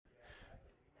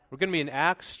We're going to be in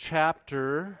Acts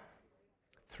chapter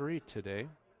 3 today,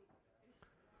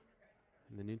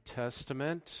 in the New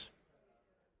Testament.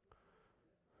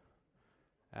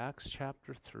 Acts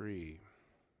chapter 3.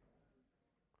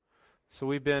 So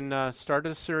we've been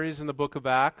started a series in the book of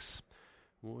Acts.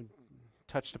 We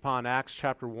touched upon Acts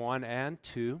chapter 1 and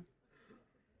 2.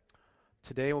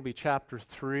 Today will be chapter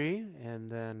 3,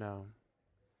 and then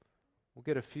we'll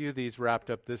get a few of these wrapped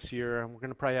up this year. We're going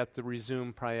to probably have to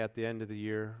resume probably at the end of the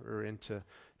year or into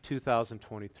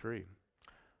 2023.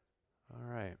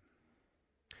 All right.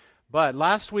 But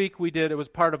last week it was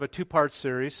part of a two-part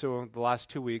series, so the last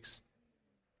 2 weeks.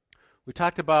 We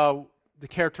talked about the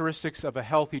characteristics of a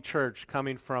healthy church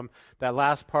coming from that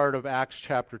last part of Acts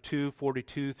chapter 2,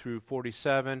 42 through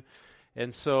 47.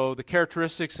 And so the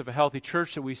characteristics of a healthy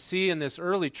church that we see in this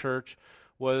early church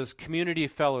was community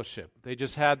fellowship. They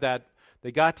just had that.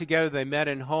 They got together, they met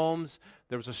in homes,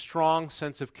 there was a strong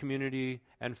sense of community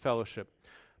and fellowship.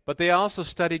 But they also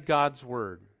studied God's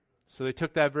Word. So they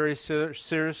took that very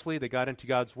seriously, they got into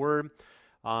God's Word.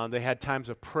 They had times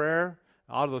of prayer.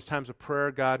 Out of those times of prayer,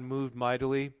 God moved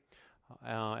mightily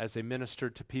as they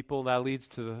ministered to people. That leads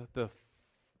to the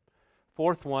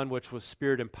fourth one, which was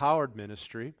Spirit-empowered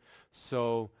ministry.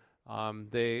 So and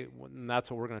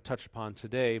that's what we're going to touch upon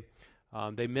today.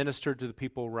 They ministered to the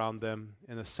people around them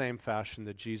in the same fashion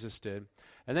that Jesus did.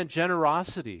 And then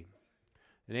generosity.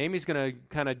 And Amy's going to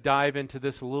kind of dive into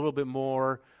this a little bit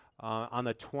more on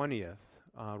the 20th,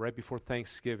 right before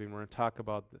Thanksgiving. We're going to talk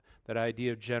about that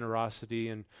idea of generosity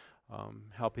and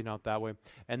helping out that way.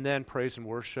 And then praise and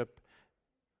worship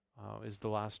is the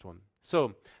last one.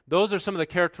 So those are some of the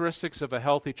characteristics of a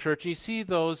healthy church. You see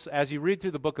those as you read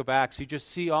through the book of Acts. You just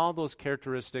see all those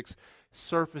characteristics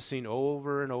surfacing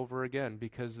over and over again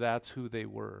because that's who they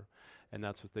were and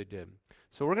that's what they did.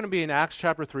 So we're going to be in Acts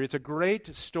chapter 3. It's a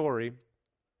great story.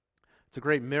 It's a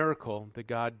great miracle that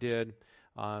God did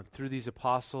through these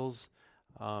apostles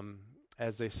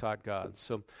as they sought God.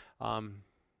 So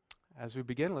as we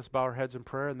begin, let's bow our heads in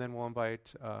prayer, and then we'll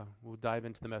dive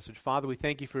into the message. Father, we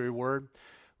thank you for your word.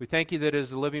 We thank you that it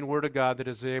is the living word of God that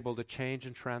is able to change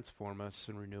and transform us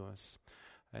and renew us.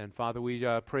 And Father, we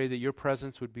pray that your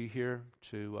presence would be here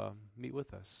to meet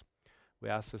with us. We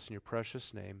ask this in your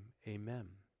precious name. Amen.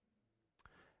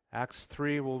 Acts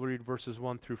 3, we'll read verses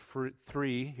 1 through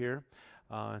 3 here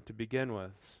to begin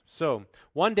with. So,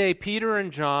 one day Peter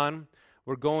and John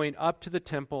were going up to the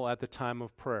temple at the time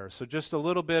of prayer. So just a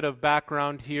little bit of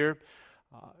background here.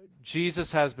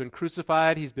 Jesus has been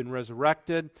crucified. He's been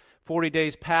resurrected. 40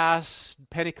 days pass.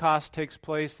 Pentecost takes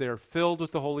place. They are filled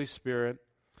with the Holy Spirit.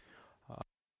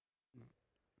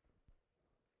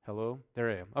 Hello?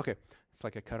 There I am. Okay. It's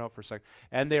like I cut out for a second.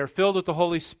 And they are filled with the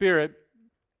Holy Spirit.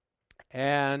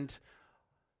 And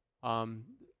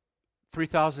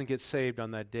 3,000 get saved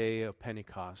on that day of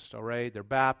Pentecost, all right? They're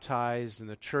baptized, and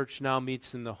the church now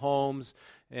meets in the homes,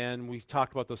 and we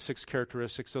talked about those 6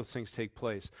 characteristics. Those things take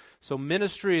place. So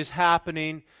ministry is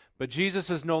happening, but Jesus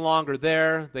is no longer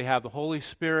there. They have the Holy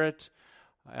Spirit,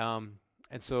 and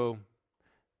so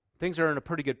things are in a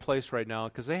pretty good place right now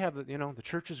because they have, the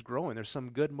church is growing. There's some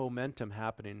good momentum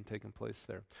happening and taking place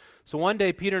there. So one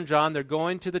day, Peter and John, they're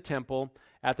going to the temple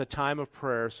at the time of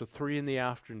prayer, so 3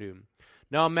 p.m.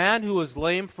 Now a man who was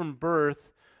lame from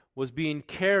birth was being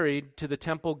carried to the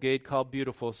temple gate called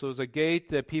Beautiful. So it was a gate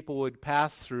that people would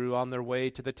pass through on their way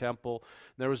to the temple.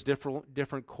 There was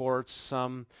different courts,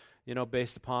 some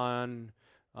based upon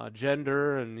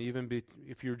gender, and even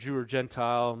if you're Jew or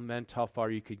Gentile, meant how far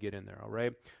you could get in there, all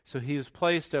right? So he was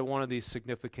placed at one of these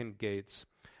significant gates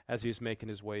as he was making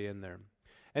his way in there.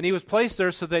 And he was placed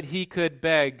there so that he could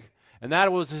beg, and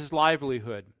that was his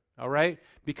livelihood, all right?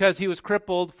 Because he was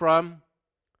crippled from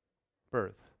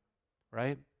birth,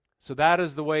 right? So that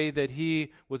is the way that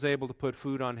he was able to put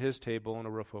food on his table and a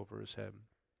roof over his head.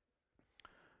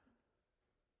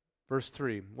 Verse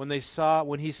 3, when he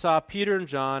saw Peter and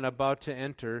John about to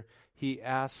enter, he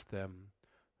asked them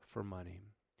for money.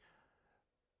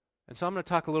 And so I'm going to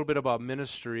talk a little bit about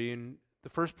ministry, and the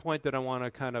first point that I want to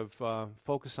kind of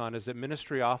focus on is that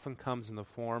ministry often comes in the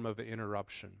form of an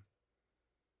interruption.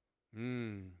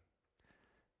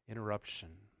 Interruption.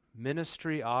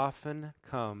 Ministry often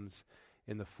comes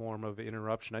in the form of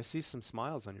interruption. I see some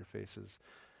smiles on your faces.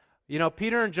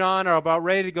 Peter and John are about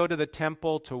ready to go to the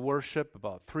temple to worship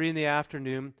about 3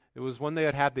 p.m. It was when they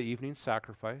had had the evening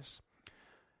sacrifice.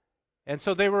 And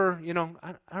so they were,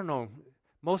 I don't know,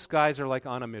 most guys are like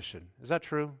on a mission. Is that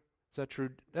true?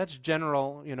 That's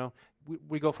general,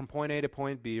 we go from point A to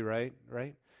point B, right?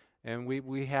 And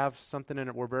we have something in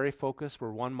it. We're very focused.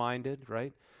 We're one-minded,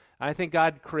 right? I think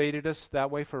God created us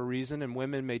that way for a reason, and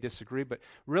women may disagree, but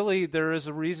really there is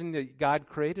a reason that God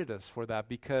created us for that,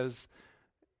 because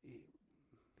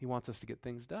He wants us to get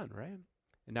things done, right?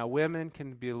 And now women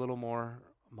can be a little more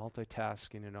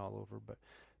multitasking and all over, but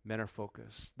men are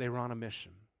focused. They were on a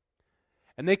mission.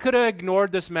 And they could have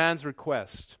ignored this man's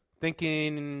request,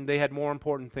 thinking they had more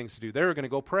important things to do. They were going to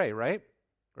go pray, right?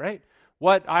 Right?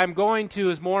 What I'm going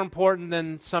to is more important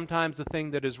than sometimes the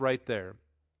thing that is right there.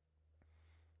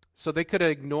 So they could have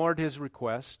ignored his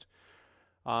request.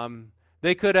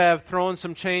 They could have thrown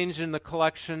some change in the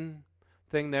collection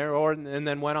thing there, and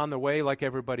then went on their way like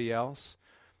everybody else.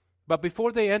 But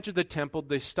before they entered the temple,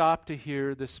 they stopped to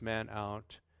hear this man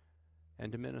out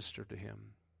and to minister to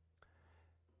him.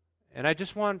 And I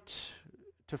just want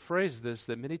to phrase this,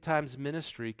 that many times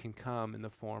ministry can come in the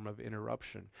form of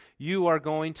interruption. You are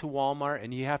going to Walmart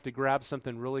and you have to grab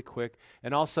something really quick,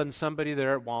 and all of a sudden somebody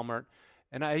there at Walmart,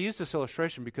 and I use this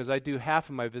illustration because I do half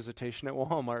of my visitation at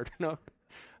Walmart.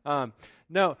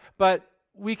 No, but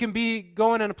we can be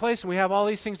going in a place and we have all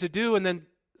these things to do, and then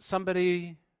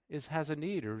somebody has a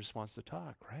need or just wants to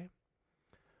talk, right?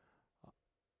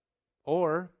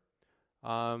 Or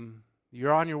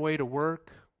you're on your way to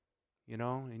work,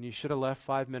 and you should have left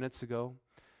 5 minutes ago,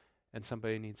 and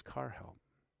somebody needs car help.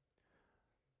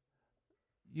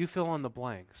 You fill in the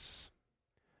blanks.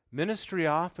 Ministry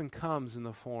often comes in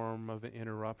the form of an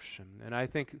interruption. And I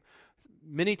think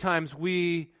many times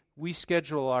we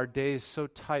schedule our days so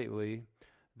tightly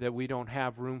that we don't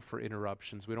have room for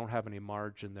interruptions. We don't have any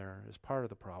margin there as part of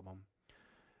the problem.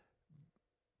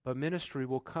 But ministry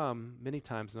will come many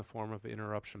times in the form of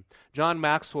interruption. John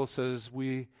Maxwell says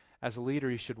as a leader,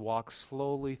 you should walk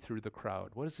slowly through the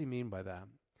crowd. What does he mean by that?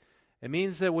 It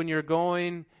means that when you're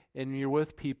going and you're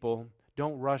with people,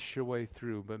 don't rush your way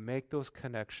through, but make those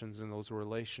connections and those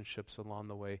relationships along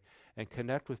the way and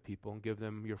connect with people and give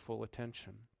them your full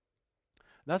attention.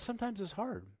 That sometimes is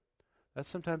hard.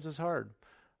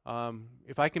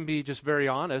 If I can be just very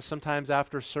honest, sometimes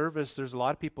after service, there's a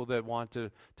lot of people that want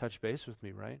to touch base with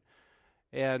me, right?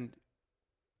 And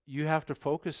you have to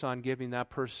focus on giving that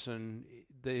person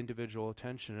the individual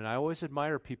attention. And I always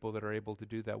admire people that are able to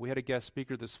do that. We had a guest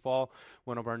speaker this fall,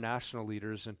 one of our national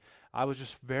leaders, and I was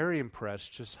just very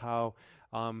impressed just how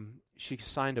she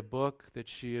signed a book that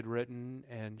she had written,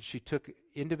 and she took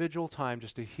individual time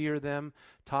just to hear them,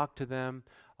 talk to them.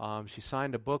 She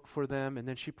signed a book for them, and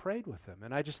then she prayed with them.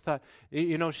 And I just thought,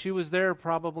 she was there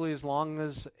probably as long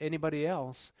as anybody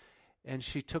else, and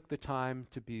she took the time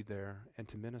to be there and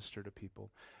to minister to people.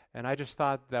 And I just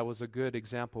thought that was a good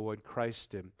example of what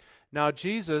Christ did. Now,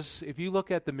 Jesus, if you look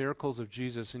at the miracles of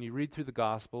Jesus and you read through the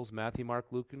Gospels, Matthew, Mark,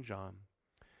 Luke, and John,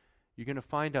 you're going to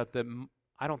find out that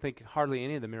I don't think hardly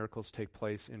any of the miracles take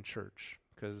place in church,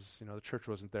 because the church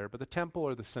wasn't there, but the temple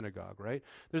or the synagogue, right?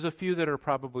 There's a few that are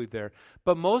probably there.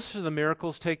 But most of the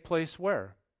miracles take place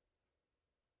where?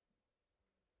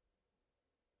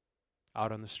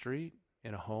 Out on the street,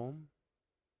 in a home,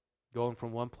 going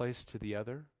from one place to the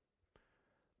other.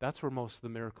 That's where most of the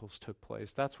miracles took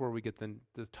place. That's where we get the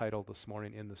title this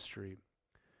morning, In the Street.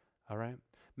 All right?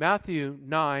 Matthew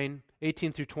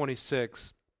 9:18 through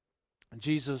 26.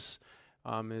 Jesus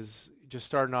is just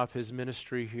starting off his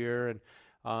ministry here.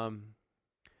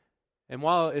 And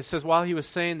while he was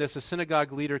saying this, a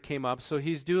synagogue leader came up. So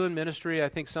he's doing ministry. I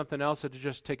think something else had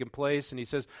just taken place. And he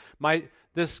says,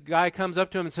 this guy comes up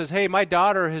to him and says, "Hey, my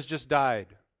daughter has just died."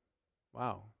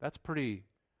 Wow, that's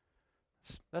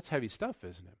heavy stuff,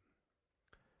 isn't it?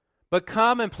 "But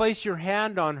come and place your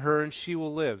hand on her and she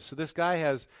will live." So this guy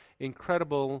has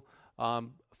incredible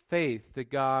faith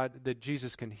that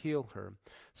Jesus can heal her.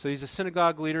 So he's a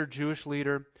synagogue leader, Jewish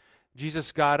leader.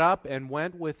 Jesus got up and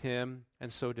went with him,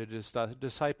 and so did his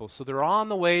disciples. So they're on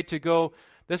the way to go.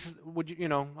 This is,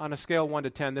 on a scale of 1 to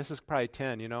 10, this is probably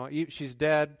 10, She's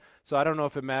dead, so I don't know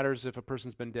if it matters if a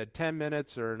person's been dead 10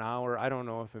 minutes or an hour. I don't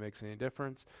know if it makes any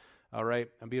difference. All right,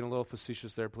 I'm being a little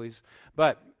facetious there, please.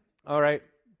 But, all right.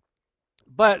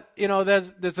 But,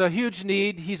 there's a huge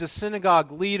need. He's a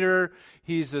synagogue leader.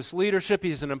 He's this leadership.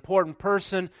 He's an important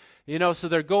person. So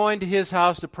they're going to his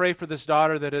house to pray for this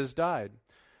daughter that has died.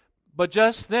 But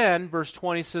just then, verse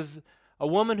 20 says, a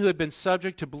woman who had been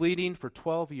subject to bleeding for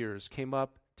 12 years came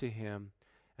up to him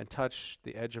and touched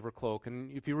the edge of her cloak.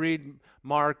 And if you read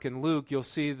Mark and Luke, you'll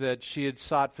see that she had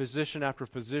sought physician after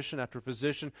physician after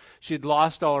physician. She had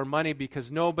lost all her money because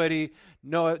nobody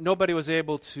was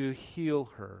able to heal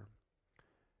her.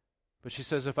 But she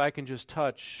says, if I can just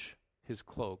touch his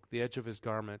cloak, the edge of his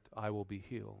garment, I will be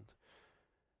healed.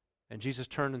 And Jesus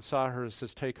turned and saw her and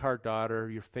says, "Take heart, daughter,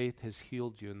 your faith has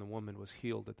healed you." And the woman was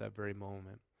healed at that very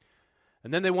moment.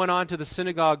 And then they went on to the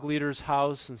synagogue leader's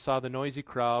house and saw the noisy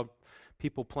crowd,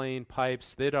 people playing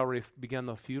pipes. They'd already begun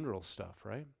the funeral stuff,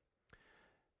 right?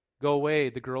 Go away,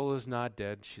 the girl is not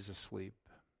dead, she's asleep.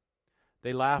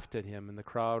 They laughed at him in the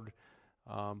crowd,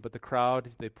 but the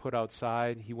crowd they put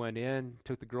outside. He went in,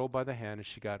 took the girl by the hand, and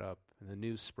she got up, and the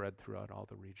news spread throughout all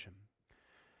the region.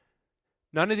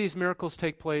 None of these miracles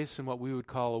take place in what we would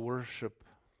call a worship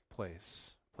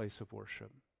place of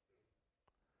worship.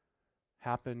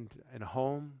 Happened in a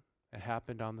home, it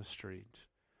happened on the street.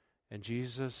 And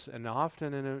Jesus, and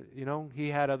often, he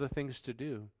had other things to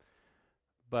do,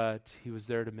 but he was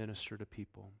there to minister to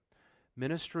people.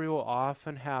 Ministry will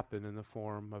often happen in the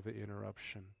form of an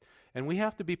interruption. And we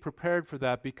have to be prepared for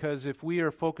that, because if we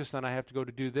are focused on, I have to go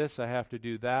to do this, I have to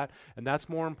do that, and that's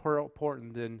more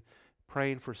important than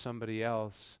praying for somebody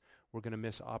else, we're going to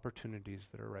miss opportunities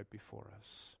that are right before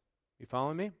us. You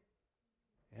following me?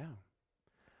 Yeah.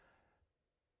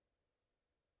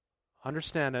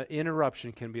 Understand, an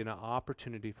interruption can be an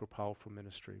opportunity for powerful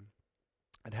ministry.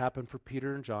 It happened for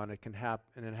Peter and John. It can happen,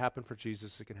 and it happened for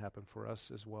Jesus. It can happen for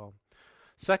us as well.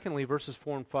 Secondly, verses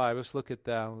 4 and 5, let's look at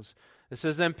those. It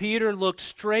says, then Peter looked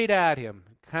straight at him,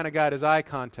 kind of got his eye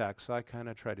contact. So I kind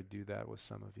of try to do that with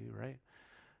some of you, right?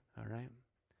 All right.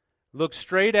 Looked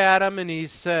straight at him, and he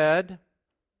said,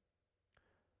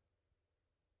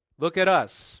 look at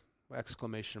us!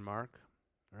 Exclamation mark.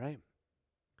 All right.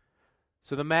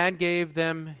 So the man gave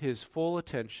them his full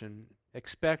attention,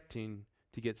 expecting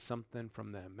to get something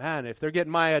from them. Man, if they're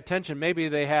getting my attention, maybe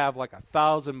they have like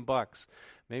 $1,000,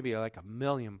 maybe like $1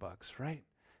 million, right?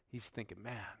 He's thinking,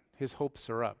 man, his hopes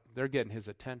are up. They're getting his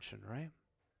attention, right?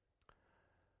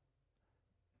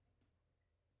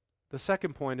 The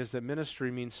second point is that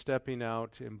ministry means stepping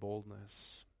out in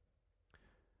boldness.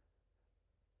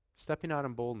 Stepping out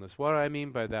in boldness. What do I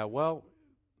mean by that? Well,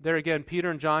 there again,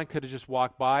 Peter and John could have just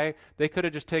walked by. They could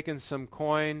have just taken some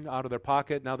coin out of their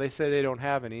pocket. Now, they say they don't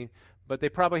have any, but they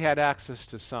probably had access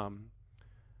to some.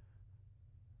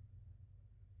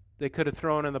 They could have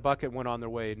thrown in the bucket and went on their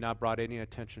way, not brought any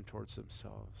attention towards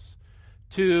themselves.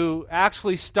 To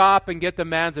actually stop and get the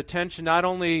man's attention, not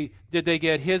only did they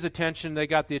get his attention, they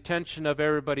got the attention of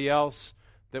everybody else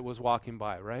that was walking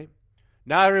by, right?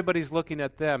 Now everybody's looking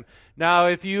at them. Now,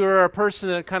 if you are a person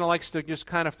that kind of likes to just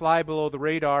kind of fly below the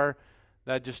radar,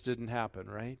 that just didn't happen,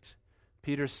 right?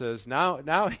 Peter says,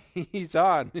 now he's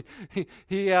on.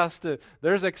 He has to,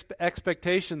 there's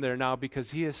expectation there now,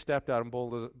 because he has stepped out in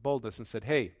boldness and said,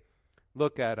 hey,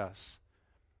 look at us.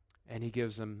 And he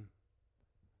gives them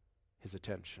his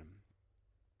attention.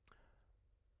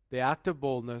 The act of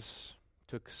boldness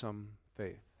took some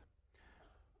faith.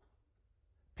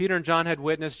 Peter and John had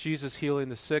witnessed Jesus healing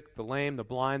the sick, the lame, the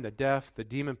blind, the deaf, the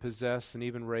demon-possessed, and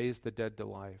even raised the dead to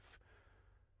life.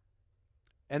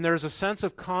 And there's a sense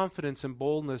of confidence and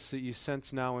boldness that you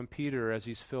sense now in Peter as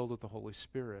he's filled with the Holy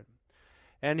Spirit.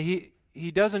 And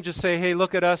he doesn't just say, hey,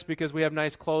 look at us because we have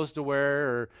nice clothes to wear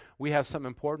or we have something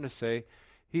important to say.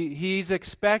 He's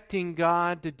expecting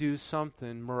God to do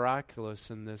something miraculous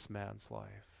in this man's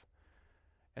life.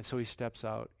 And so he steps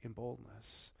out in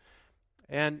boldness.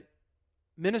 And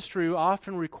ministry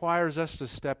often requires us to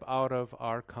step out of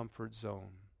our comfort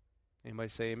zone. Anybody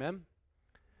say amen?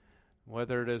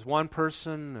 Whether it is one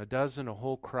person, a dozen, a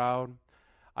whole crowd,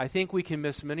 I think we can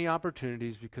miss many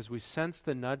opportunities because we sense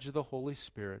the nudge of the Holy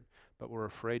Spirit, but we're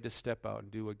afraid to step out and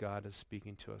do what God is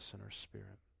speaking to us in our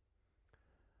spirit.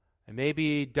 And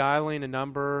maybe dialing a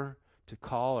number to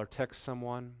call or text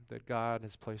someone that God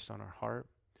has placed on our heart.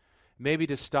 Maybe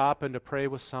to stop and to pray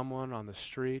with someone on the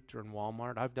street or in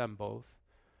Walmart. I've done both.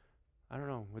 I don't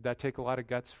know. Would that take a lot of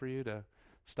guts for you to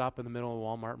stop in the middle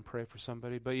of Walmart and pray for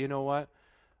somebody? But you know what?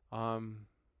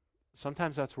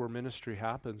 Sometimes that's where ministry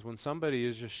happens. When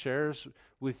somebody just shares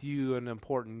with you an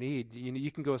important need,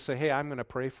 you can go say, hey, I'm going to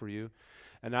pray for you.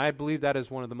 And I believe that is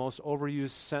one of the most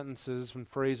overused sentences and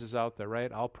phrases out there,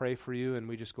 right? I'll pray for you, and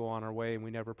we just go on our way and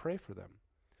we never pray for them.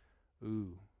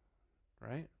 Ooh,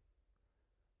 right?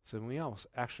 So we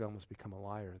actually almost become a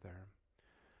liar there.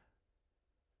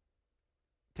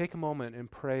 Take a moment and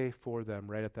pray for them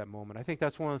right at that moment. I think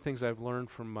that's one of the things I've learned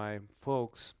from my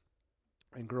folks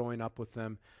and growing up with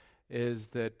them is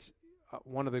that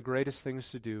one of the greatest things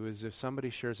to do is if somebody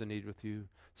shares a need with you,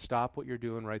 stop what you're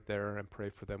doing right there and pray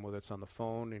for them, whether it's on the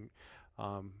phone and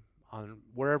on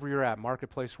wherever you're at,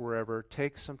 marketplace, wherever.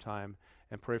 Take some time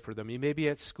and pray for them. You may be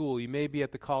at school, you may be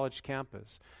at the college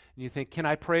campus, and you think, can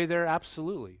I pray there?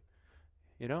 Absolutely.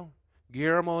 You know,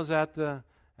 Guillermo's at the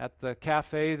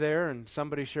cafe there and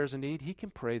somebody shares a need, he can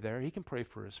pray there. He can pray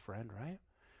for his friend, right?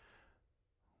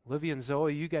 Olivia and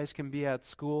Zoe, you guys can be at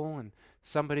school and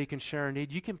somebody can share a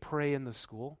need. You can pray in the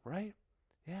school, right?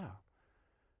 Yeah.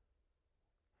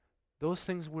 Those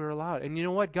things we're allowed. And you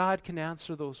know what? God can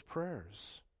answer those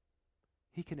prayers.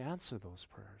 He can answer those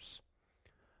prayers.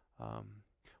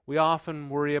 We often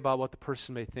worry about what the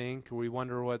person may think, or we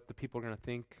wonder what the people are going to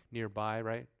think nearby,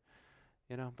 right?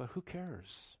 But who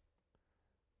cares?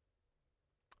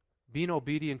 Being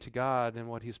obedient to God and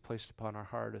what He's placed upon our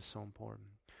heart is so important.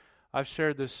 I've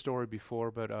shared this story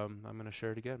before, but I'm going to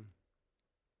share it again.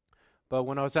 But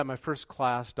when I was at my first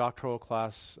class, doctoral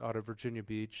class out of Virginia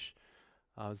Beach,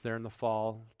 I was there in the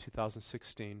fall,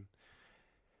 2016.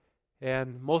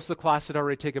 And most of the class had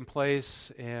already taken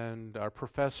place, and our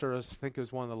professor, I think it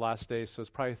was one of the last days, so it was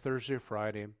probably Thursday or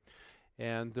Friday,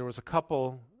 and there was a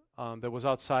couple that was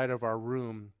outside of our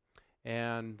room,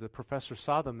 and the professor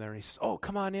saw them there, and he says, "Oh,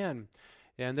 come on in."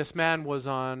 And this man was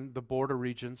on the board of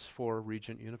regents for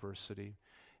Regent University,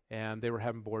 and they were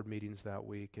having board meetings that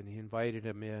week, and he invited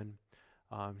him in.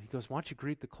 He goes, "Why don't you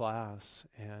greet the class?"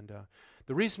 And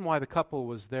the reason why the couple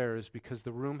was there is because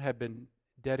the room had been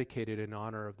dedicated in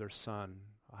honor of their son,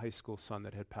 a high school son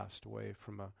that had passed away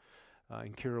from a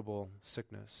incurable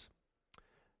sickness.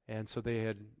 And so they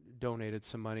had donated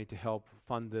some money to help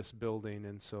fund this building,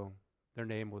 and so their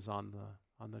name was on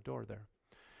the door there.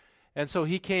 And so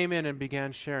he came in and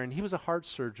began sharing. He was a heart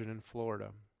surgeon in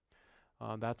Florida.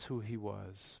 That's who he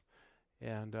was.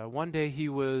 And one day he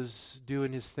was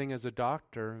doing his thing as a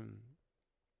doctor,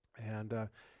 and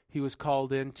he was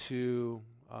called in to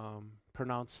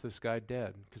pronounce this guy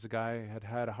dead, because the guy had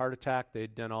had a heart attack.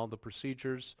 They'd done all the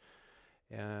procedures,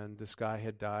 and this guy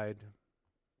had died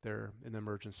there in the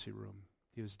emergency room.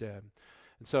 He was dead.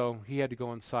 And so he had to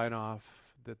go and sign off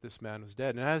that this man was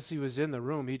dead. And as he was in the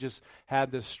room, he just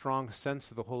had this strong sense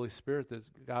of the Holy Spirit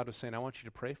that God was saying, "I want you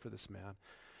to pray for this man."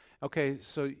 Okay,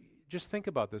 so just think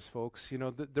about this, folks.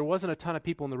 There wasn't a ton of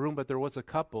people in the room, but there was a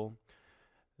couple.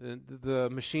 The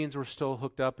machines were still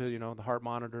hooked up, the heart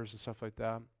monitors and stuff like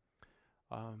that.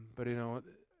 But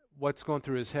what's going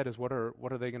through his head is, what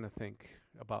are they going to think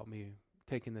about me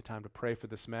taking the time to pray for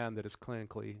this man that is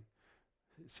clinically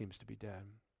seems to be dead?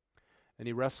 And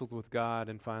he wrestled with God,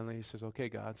 and finally he says, "Okay,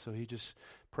 God." So he just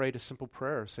prayed a simple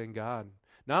prayer saying, "God,"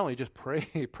 not only just pray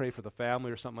for the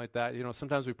family or something like that.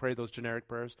 Sometimes we pray those generic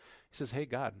prayers. He says, "Hey,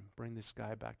 God, bring this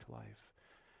guy back to life."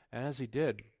 And as he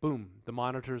did, boom, the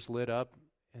monitors lit up,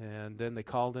 and then they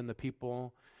called in the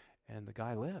people, and the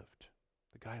guy lived.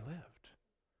 The guy lived.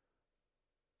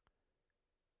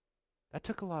 That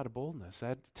took a lot of boldness.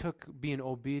 That took being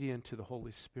obedient to the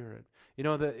Holy Spirit.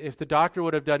 If the doctor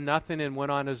would have done nothing and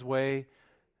went on his way,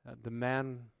 the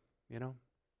man,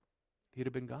 he'd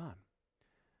have been gone.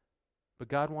 But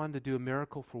God wanted to do a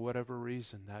miracle for whatever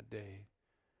reason that day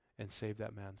and save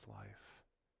that man's life.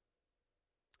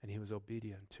 And he was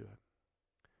obedient to it.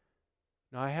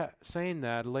 Now, saying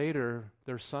that, later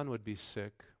their son would be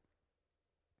sick.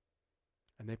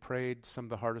 And they prayed some of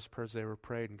the hardest prayers they ever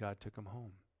prayed, and God took him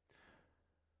home.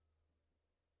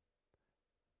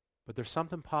 But there's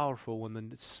something powerful when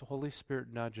the Holy Spirit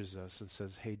nudges us and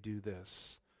says, "Hey, do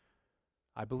this."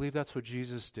 I believe that's what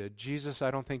Jesus did. Jesus,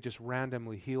 I don't think, just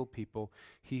randomly healed people.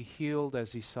 He healed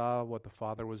as he saw what the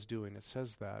Father was doing. It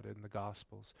says that in the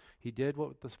Gospels. He did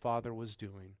what the Father was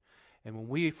doing. And when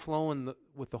we flow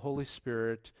with the Holy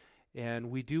Spirit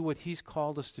and we do what He's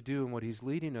called us to do and what He's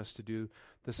leading us to do,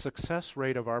 the success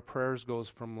rate of our prayers goes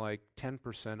from like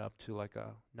 10% up to like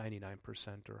a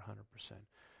 99% or 100%.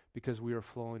 Because we are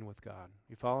flowing with God.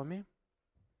 You follow me?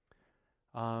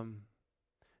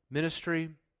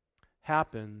 Ministry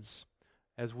happens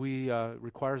as we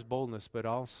requires boldness, but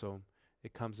also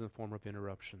it comes in the form of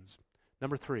interruptions.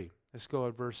 Number 3, let's go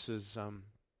at verses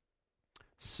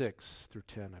 6 through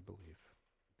 10, I believe.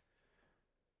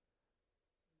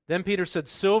 Then Peter said,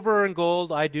 "Silver and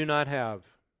gold I do not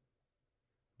have,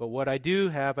 but what I do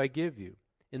have I give you.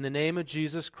 In the name of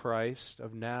Jesus Christ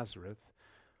of Nazareth,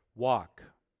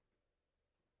 walk."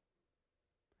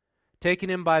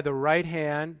 Taking him by the right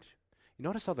hand. You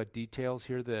notice all the details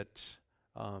here that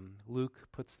Luke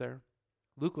puts there?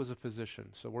 Luke was a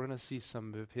physician, so we're going to see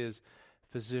some of his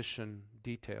physician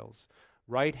details.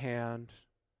 Right hand.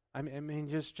 I mean,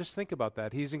 just think about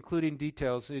that. He's including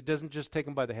details. It doesn't just take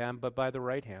him by the hand, but by the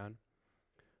right hand.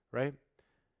 Right?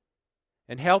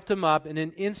 And helped him up, and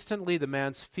then instantly the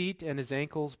man's feet and his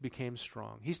ankles became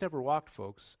strong. He's never walked,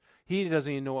 folks. He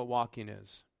doesn't even know what walking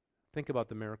is. Think about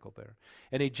the miracle there.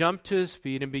 And he jumped to his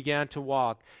feet and began to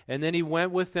walk. And then he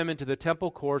went with them into the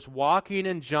temple courts, walking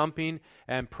and jumping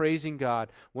and praising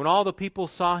God. When all the people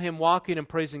saw him walking and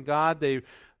praising God, they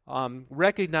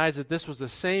recognized that this was the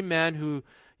same man who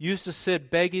used to sit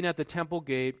begging at the temple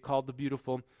gate called the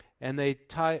Beautiful. And they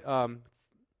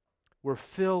were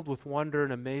filled with wonder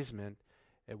and amazement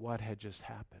at what had just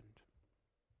happened.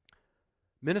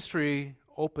 Ministry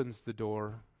opens the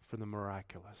door for the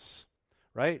miraculous,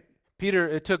 right? Peter,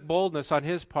 it took boldness on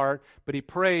his part, but he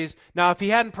prays. Now, if he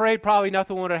hadn't prayed, probably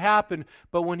nothing would have happened.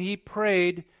 But when he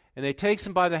prayed and they takes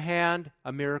him by the hand,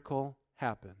 a miracle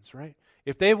happens, right?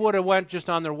 If they would have went just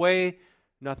on their way,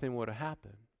 nothing would have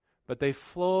happened. But they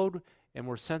flowed and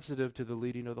were sensitive to the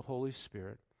leading of the Holy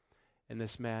Spirit. And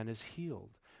this man is healed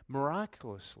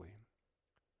miraculously.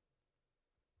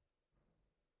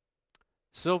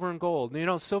 Silver and gold. You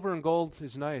know, silver and gold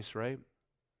is nice, right?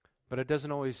 But it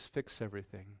doesn't always fix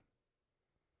everything.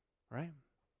 Right?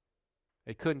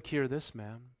 It couldn't cure this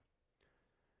man.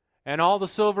 And all the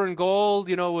silver and gold,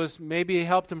 was maybe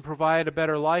helped him provide a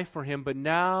better life for him, but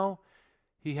now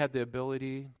he had the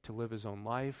ability to live his own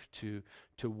life, to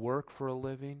work for a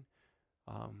living.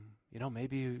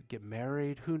 Maybe get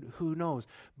married. Who knows?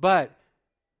 But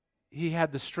he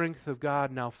had the strength of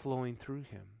God now flowing through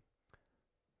him.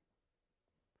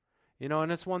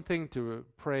 And it's one thing to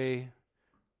pray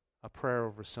a prayer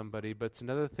over somebody, but it's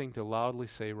another thing to loudly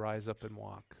say, rise up and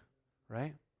walk,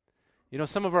 right?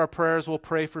 Some of our prayers we'll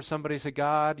pray for somebody, say,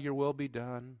 God, your will be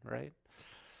done, right?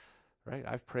 Right?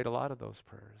 I've prayed a lot of those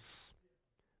prayers.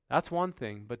 That's one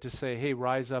thing, but to say, hey,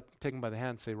 rise up, take them by the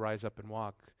hand, say, rise up and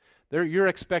walk. You're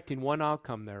expecting one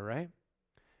outcome there, right?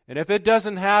 And if it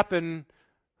doesn't happen,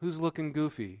 who's looking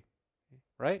goofy,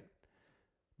 right?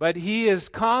 But he is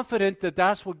confident that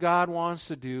that's what God wants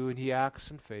to do, and he acts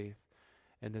in faith.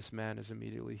 And this man is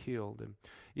immediately healed. And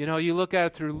you look at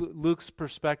it through Luke's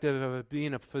perspective of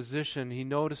being a physician, he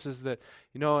notices that,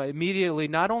 immediately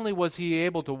not only was he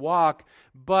able to walk,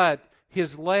 but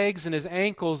his legs and his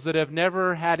ankles that have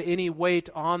never had any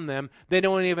weight on them, they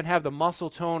don't even have the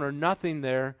muscle tone or nothing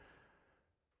there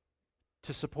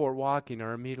to support walking,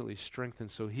 are immediately strengthened.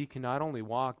 So he can not only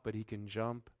walk, but he can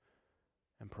jump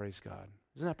and praise God.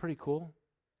 Isn't that pretty cool?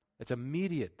 It's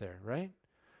immediate there, right?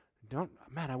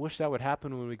 I wish that would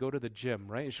happen when we go to the gym,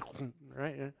 right?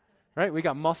 Right? We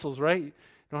got muscles, right? You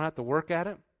don't have to work at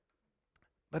it.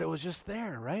 But it was just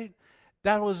there, right?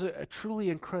 That was a truly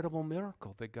incredible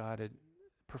miracle that God had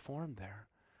performed there.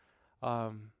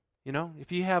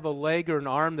 If you have a leg or an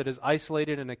arm that is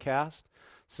isolated in a cast,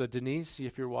 so Denise,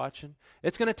 if you're watching,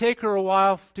 it's going to take her a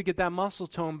while to get that muscle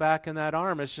tone back in that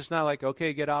arm. It's just not like,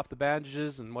 okay, get off the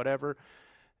bandages and whatever,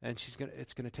 and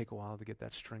it's going to take a while to get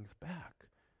that strength back.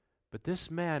 But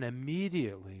this man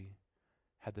immediately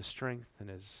had the strength in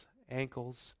his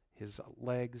ankles, his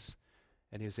legs,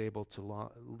 and he was able to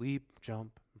leap,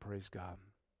 jump, and praise God.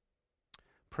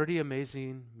 Pretty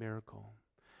amazing miracle.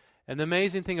 And the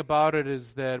amazing thing about it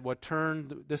is that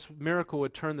this miracle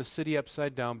would turn the city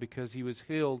upside down because he was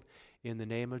healed in the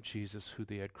name of Jesus who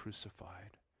they had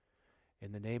crucified.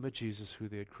 In the name of Jesus who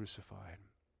they had crucified.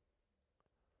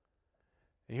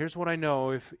 And here's what I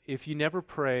know. If you never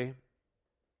pray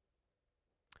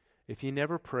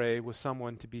with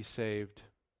someone to be saved,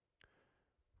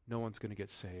 no one's going to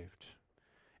get saved.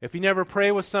 If you never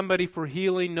pray with somebody for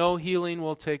healing, no healing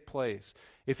will take place.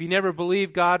 If you never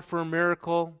believe God for a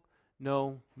miracle,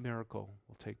 no miracle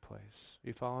will take place.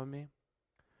 You following me?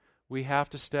 We have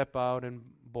to step out in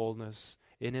boldness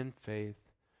and in faith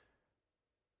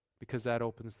because that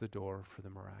opens the door for the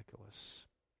miraculous.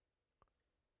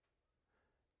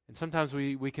 And sometimes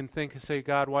we can think and say,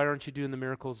 God, why aren't you doing the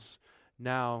miracles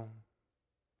now?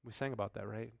 We sang about that,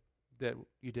 right? That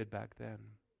you did back then.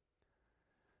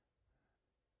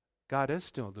 God is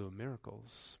still doing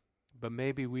miracles, but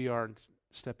maybe we aren't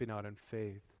stepping out in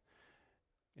faith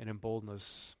and in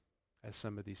boldness as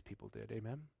some of these people did.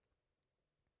 Amen?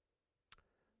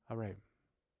 All right.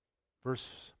 Verse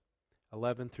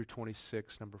 11 through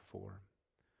 26, number 4.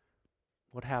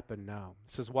 What happened now?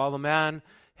 It says, while the man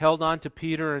held on to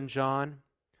Peter and John,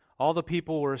 all the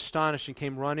people were astonished and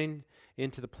came running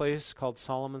into the place called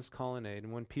Solomon's Colonnade.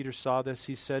 And when Peter saw this,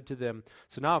 he said to them,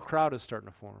 so now a crowd is starting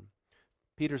to form.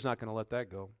 Peter's not going to let that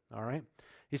go, all right?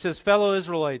 He says, fellow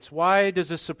Israelites, why does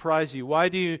this surprise you? Why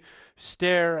do you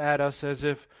stare at us as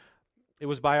if it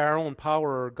was by our own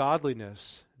power or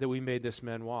godliness that we made this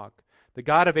man walk? The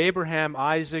God of Abraham,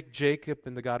 Isaac, Jacob,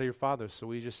 and the God of your fathers. So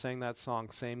we just sang that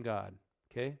song, same God,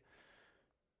 okay?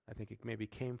 I think it maybe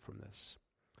came from this.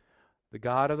 The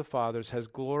God of the fathers has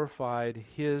glorified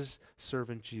his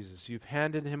servant Jesus. You've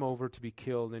handed him over to be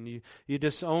killed, and you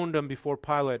disowned him before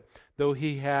Pilate, though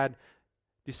he had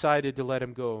decided to let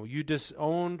him go. You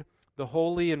disowned the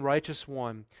holy and righteous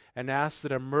one and asked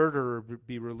that a murderer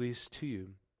be released to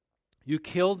you. You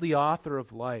killed the author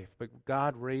of life, but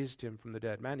God raised him from the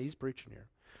dead. Man, he's preaching here.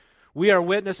 We are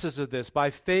witnesses of this.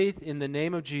 By faith in the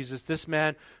name of Jesus, this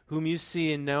man whom you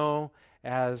see and know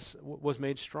was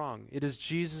made strong. It is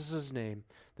Jesus' name,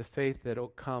 the faith that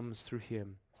comes through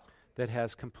him, that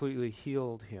has completely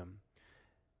healed him,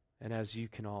 and as you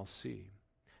can all see.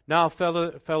 Now,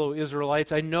 fellow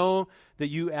Israelites, I know that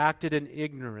you acted in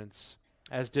ignorance,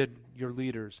 as did your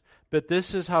leaders, but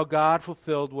this is how God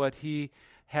fulfilled what he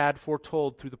had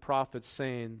foretold through the prophets,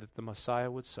 saying that the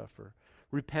Messiah would suffer.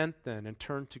 Repent then and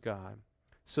turn to God,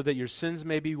 so that your sins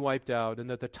may be wiped out, and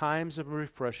that the times of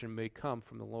refreshing may come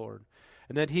from the Lord,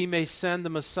 and that he may send the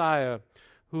Messiah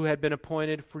who had been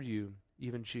appointed for you,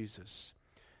 even Jesus.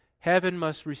 Heaven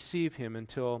must receive him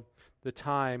until the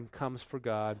time comes for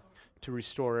God to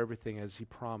restore everything as he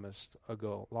promised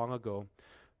long ago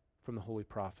from the holy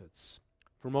prophets.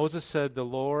 For Moses said, the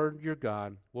Lord your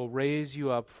God will raise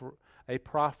you up for a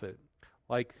prophet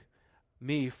like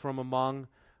me from among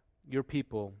your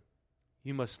people.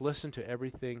 You must listen to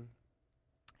everything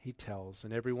he tells,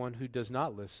 and everyone who does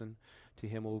not listen to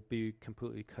him will be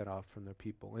completely cut off from their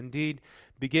people. Indeed,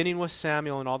 beginning with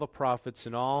Samuel and all the prophets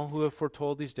and all who have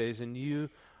foretold these days, and you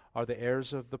are the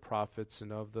heirs of the prophets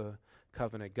and of the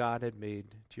covenant God had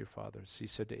made to your fathers. He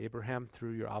said to Abraham,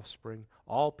 through your offspring,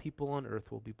 all people on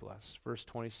earth will be blessed. Verse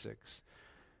 26.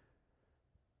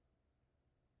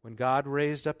 When God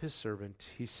raised up his servant,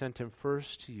 he sent him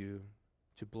first to you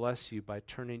to bless you by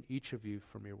turning each of you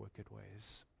from your wicked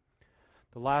ways.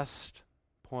 The last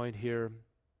point here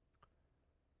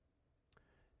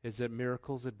is that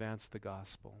miracles advance the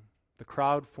gospel. The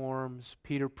crowd forms,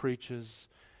 Peter preaches,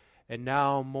 and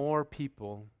now more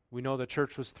people. We know the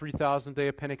church was 3,000 day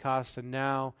of Pentecost, and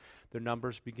now their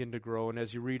numbers begin to grow. And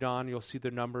as you read on, you'll see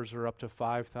their numbers are up to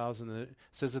 5,000. And it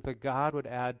says that God would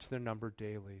add to their number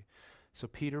daily. So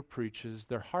Peter preaches.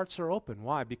 Their hearts are open.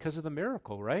 Why? Because of the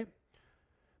miracle, right?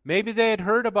 Maybe they had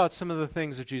heard about some of the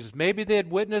things of Jesus. Maybe they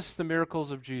had witnessed the miracles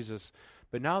of Jesus.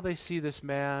 But now they see this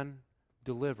man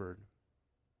delivered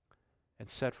and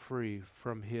set free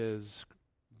from his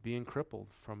being crippled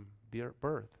from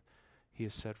birth. He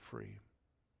is set free.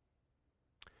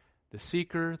 The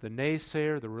seeker, the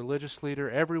naysayer, the religious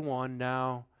leader, everyone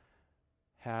now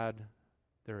had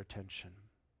their attention.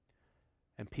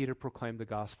 And Peter proclaimed the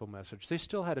gospel message. They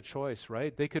still had a choice,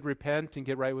 right? They could repent and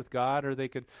get right with God, or they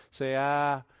could say,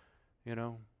 I'm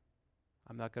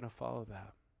not going to follow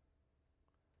that.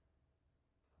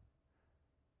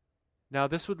 Now,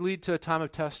 this would lead to a time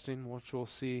of testing, which we'll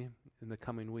see in the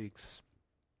coming weeks.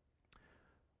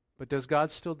 But does God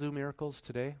still do miracles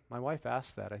today? My wife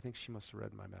asked that. I think she must have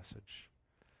read my message.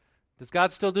 Does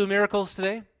God still do miracles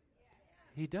today?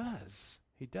 He does.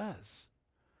 He does.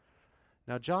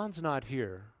 Now, John's not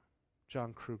here,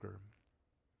 John Kruger.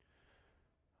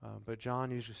 But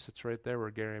John usually sits right there where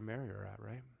Gary and Mary are at,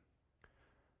 right?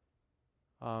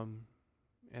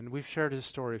 And we've shared his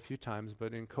story a few times,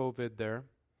 but in COVID there,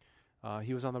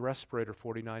 he was on the respirator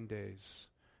 49 days.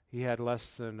 He had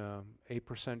less than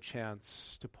 8%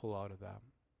 chance to pull out of that.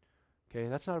 Okay,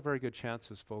 that's not a very good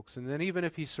chances, folks. And then even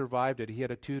if he survived it, he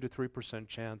had a 2 to 3%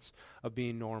 chance of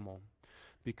being normal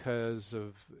because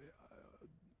of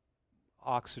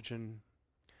oxygen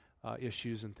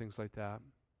issues and things like that.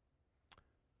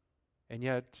 And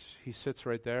yet, he sits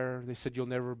right there. They said, you'll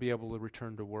never be able to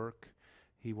return to work.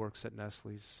 He works at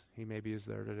Nestle's. He maybe is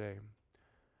there today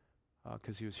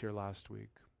because he was here last week.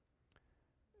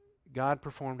 God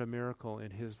performed a miracle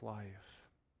in his life.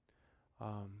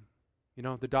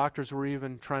 The doctors were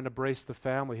even trying to brace the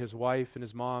family, his wife and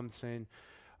his mom, saying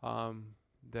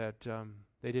that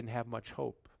they didn't have much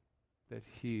hope that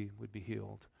he would be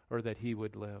healed or that he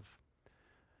would live.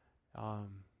 And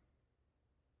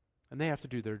they have to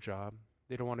do their job.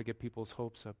 They don't want to get people's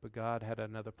hopes up, but God had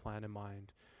another plan in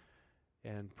mind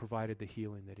and provided the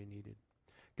healing that he needed.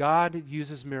 God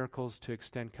uses miracles to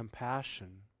extend compassion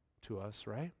to us,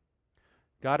 right?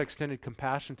 God extended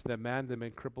compassion to that man that had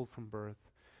been crippled from birth.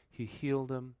 He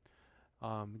healed him,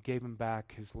 gave him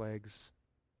back his legs.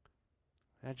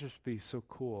 That'd just be so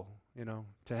cool,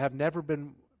 to have never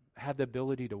had the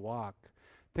ability to walk.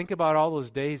 Think about all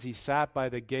those days he sat by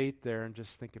the gate there and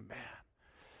just thinking, man,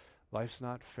 life's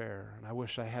not fair, and I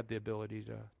wish I had the ability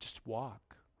to just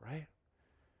walk, right?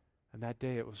 And that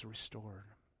day it was restored.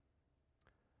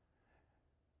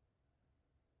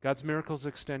 God's miracles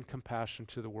extend compassion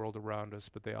to the world around us,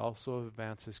 but they also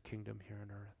advance his kingdom here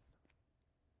on earth.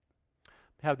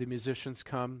 Have the musicians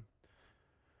come.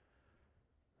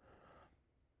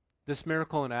 This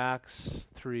miracle in Acts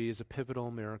 3 is a pivotal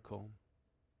miracle.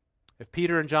 If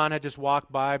Peter and John had just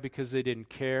walked by because they didn't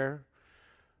care,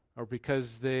 or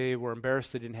because they were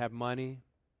embarrassed they didn't have money,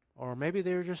 or maybe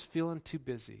they were just feeling too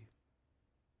busy,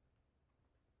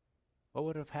 what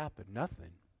would have happened?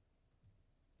 Nothing.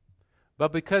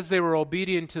 But because they were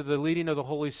obedient to the leading of the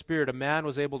Holy Spirit, a man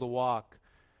was able to walk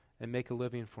and make a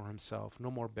living for himself. No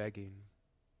more begging.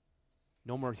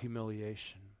 No more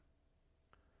humiliation.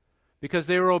 Because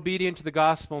they were obedient to the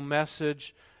gospel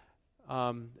message,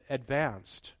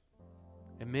 advanced.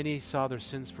 And many saw their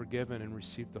sins forgiven and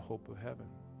received the hope of heaven.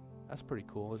 That's pretty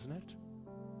cool, isn't it?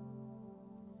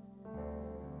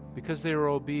 Because they were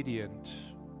obedient,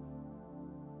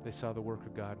 they saw the work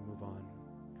of God move on.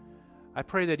 I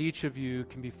pray that each of you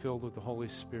can be filled with the Holy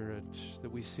Spirit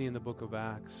that we see in the book of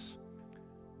Acts.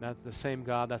 Not the same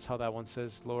God, that's how that one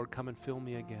says, Lord, come and fill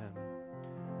me again.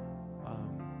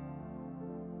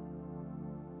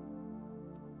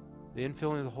 The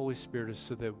infilling of the Holy Spirit is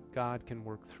so that God can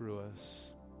work through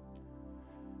us.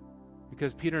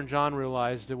 Because Peter and John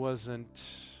realized it wasn't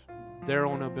their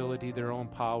own ability, their own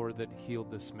power that healed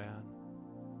this man.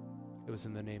 It was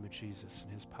in the name of Jesus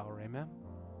and his power. Amen?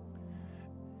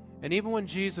 And even when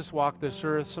Jesus walked this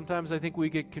earth, sometimes I think we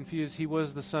get confused. He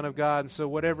was the Son of God, and so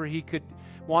whatever he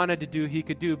wanted to do, he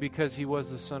could do because he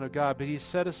was the Son of God. But he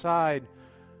set aside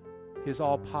his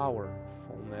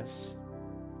all-powerfulness,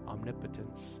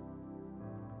 omnipotence,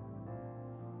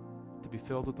 to be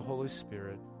filled with the Holy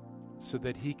Spirit so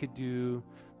that he could do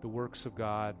the works of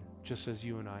God just as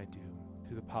you and I do,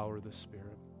 through the power of the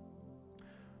Spirit.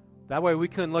 That way we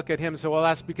couldn't look at him and say, well,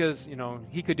 that's because,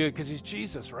 he could do it because he's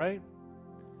Jesus, right?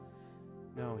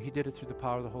 No, he did it through the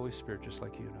power of the Holy Spirit, just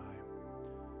like you and I.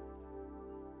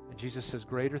 And Jesus says,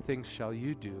 greater things shall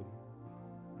you do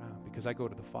because I go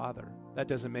to the Father. That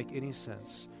doesn't make any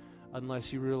sense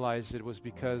unless you realize it was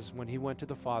because when he went to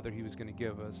the Father, he was going to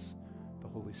give us the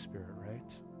Holy Spirit,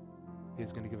 right?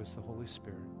 He's going to give us the Holy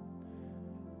Spirit.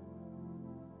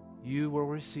 You will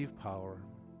receive power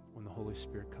when the Holy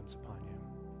Spirit comes upon you.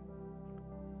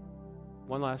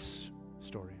 One last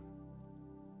story.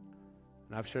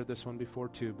 And I've shared this one before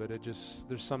too, but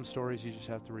there's some stories you just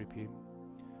have to repeat.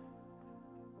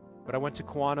 But I went to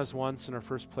Kiwanis once in our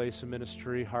first place in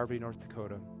ministry, Harvey, North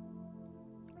Dakota.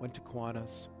 Went to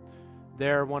Kiwanis.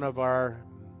 There, one of our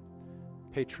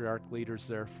patriarch leaders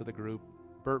there for the group,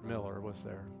 Bert Miller, was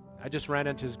there. I just ran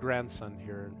into his grandson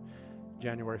here in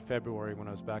January, February when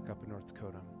I was back up in North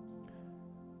Dakota.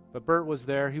 But Bert was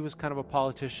there. He was kind of a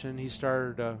politician. He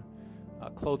started a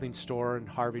clothing store in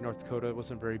Harvey, North Dakota. It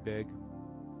wasn't very big.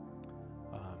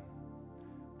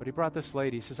 But he brought this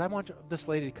lady. He says, I want this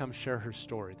lady to come share her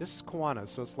story. This is Kiwanis,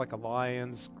 so it's like a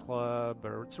Lions Club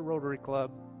or it's a Rotary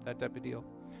Club, that type of deal.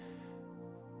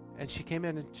 And she came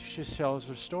in and she tells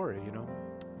her story,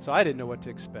 So I didn't know what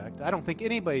to expect. I don't think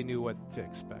anybody knew what to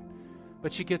expect.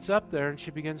 But she gets up there and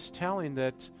she begins telling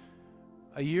that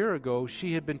a year ago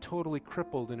she had been totally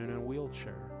crippled and in a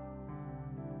wheelchair.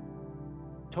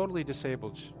 Totally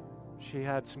disabled. She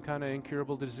had some kind of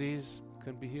incurable disease,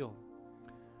 couldn't be healed.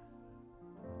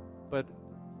 But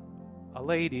a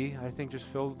lady, I think just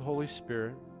filled with the Holy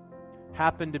Spirit,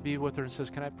 happened to be with her and says,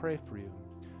 can I pray for you?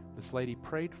 This lady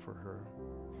prayed for her.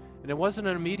 And it wasn't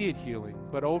an immediate healing,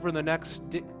 but over the next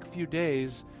few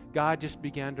days, God just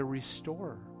began to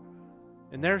restore.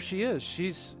 And there she is.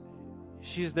 She's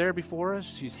there before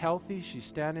us. She's healthy. She's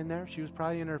standing there. She was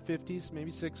probably in her 50s,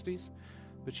 maybe 60s,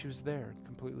 but she was there,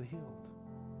 completely healed.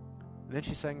 And then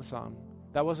she sang the song.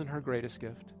 That wasn't her greatest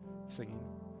gift, singing,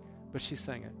 but she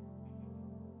sang it.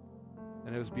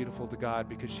 And it was beautiful to God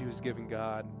because she was giving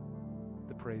God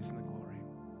the praise and the glory.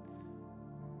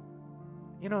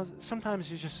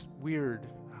 Sometimes it's just weird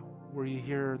where you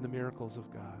hear the miracles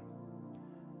of God.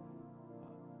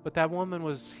 But that woman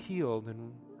was healed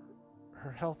and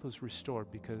her health was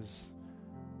restored because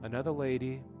another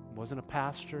lady, wasn't a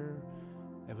pastor,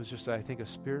 it was just, I think, a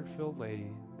spirit-filled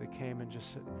lady that came and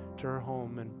just to her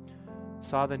home and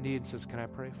saw the need and says, can I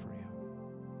pray for you?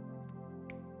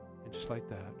 And just like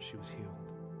that, she was healed.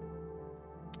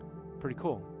 Pretty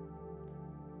cool.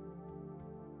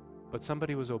 But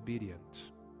somebody was obedient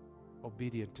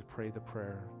to pray the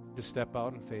prayer, to step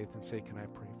out in faith and say, can I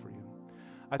pray for you?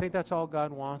 I think that's all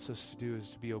God wants us to do, is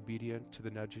to be obedient to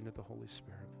the nudging of the Holy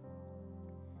Spirit.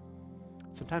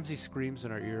 Sometimes he screams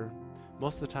in our ear.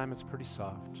 Most of the time it's pretty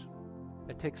soft.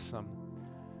 It takes some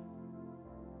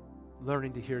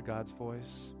learning to hear God's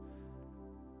voice.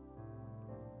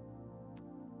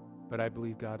 But I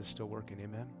believe God is still working.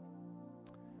 Amen?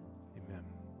 Amen.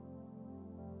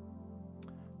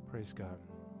 Praise God.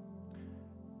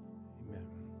 Amen.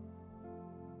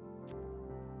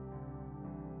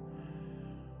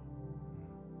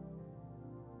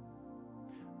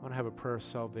 I want to have a prayer of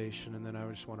salvation, and then I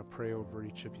just want to pray over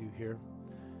each of you here.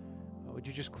 Would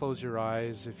you just close your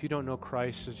eyes? If you don't know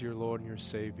Christ as your Lord and your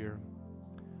Savior,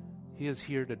 He is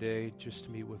here today just to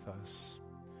meet with us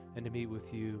and to meet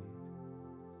with you.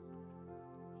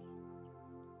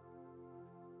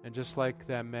 And just like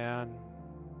that man,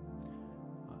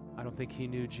 I don't think he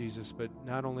knew Jesus, but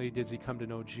not only did he come to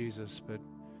know Jesus, but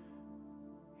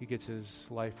he gets his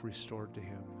life restored to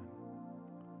him.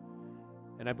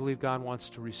 And I believe God wants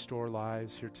to restore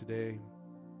lives here today,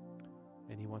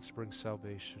 and he wants to bring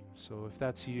salvation. So if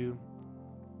that's you,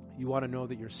 you want to know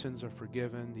that your sins are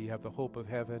forgiven, that you have the hope of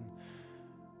heaven,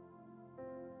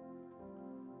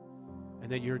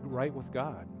 and that you're right with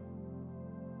God.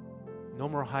 No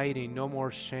more hiding, no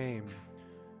more shame,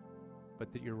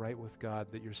 but that you're right with God,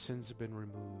 that your sins have been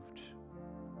removed.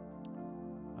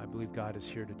 I believe God is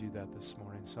here to do that this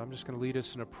morning. So I'm just going to lead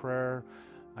us in a prayer.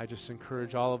 I just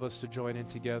encourage all of us to join in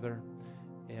together.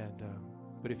 And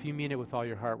but if you mean it with all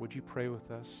your heart, would you pray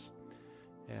with us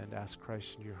and ask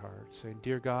Christ into your heart, saying,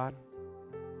 Dear God,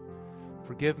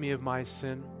 forgive me of my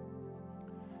sin.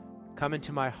 Come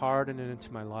into my heart and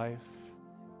into my life.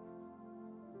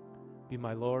 Be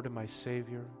my Lord and my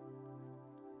Savior.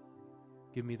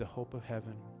 Give me the hope of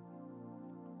heaven.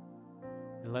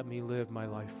 And let me live my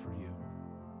life for you.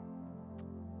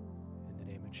 In the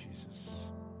name of Jesus.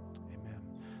 Amen.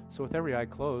 So with every eye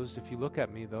closed, if you look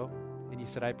at me, though, and you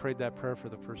said, I prayed that prayer for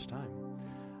the first time,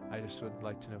 I just would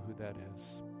like to know who that is.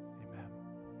 Amen.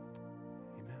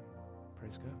 Amen.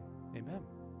 Praise God. Amen.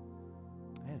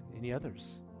 And any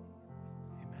others?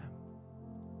 Amen.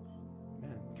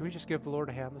 Amen. Can we just give the Lord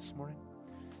a hand this morning?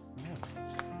 Amen.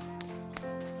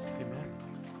 Amen.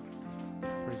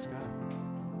 Praise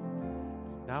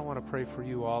God. Now I want to pray for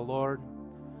you all. Lord,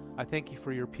 I thank you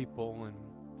for your people, and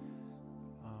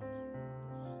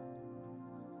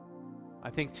I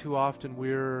think too often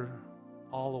we're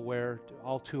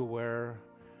all too aware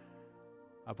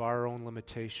of our own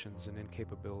limitations and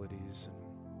incapabilities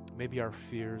and maybe our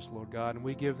fears, Lord God, and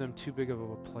we give them too big of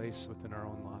a place within our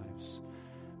own lives.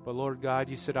 But Lord God,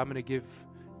 you said, I'm going to give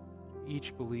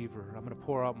each believer, I'm going to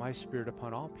pour out my Spirit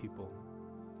upon all people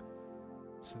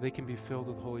so they can be filled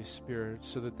with the Holy Spirit,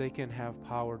 so that they can have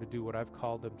power to do what I've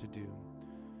called them to do,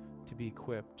 to be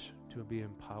equipped, to be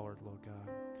empowered, Lord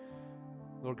God.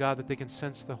 Lord God, that they can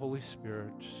sense the Holy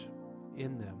Spirit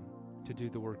in them to do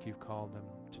the work you've called them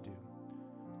to do,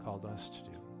 called us to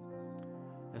do.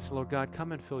 And so, Lord God,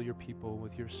 come and fill your people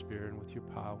with your Spirit and with your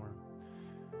power.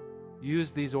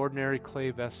 Use these ordinary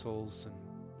clay vessels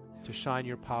and to shine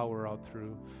your power out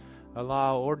through.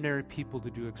 Allow ordinary people to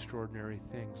do extraordinary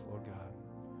things, Lord God,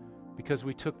 because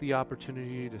we took the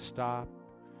opportunity to stop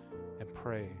and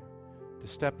pray, to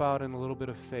step out in a little bit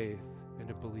of faith and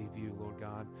to believe you, Lord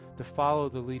God, to follow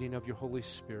the leading of your Holy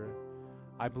Spirit.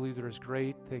 I believe there is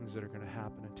great things that are going to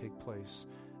happen and take place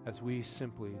as we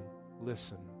simply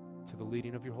listen to the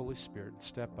leading of your Holy Spirit and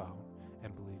step out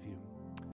and believe you.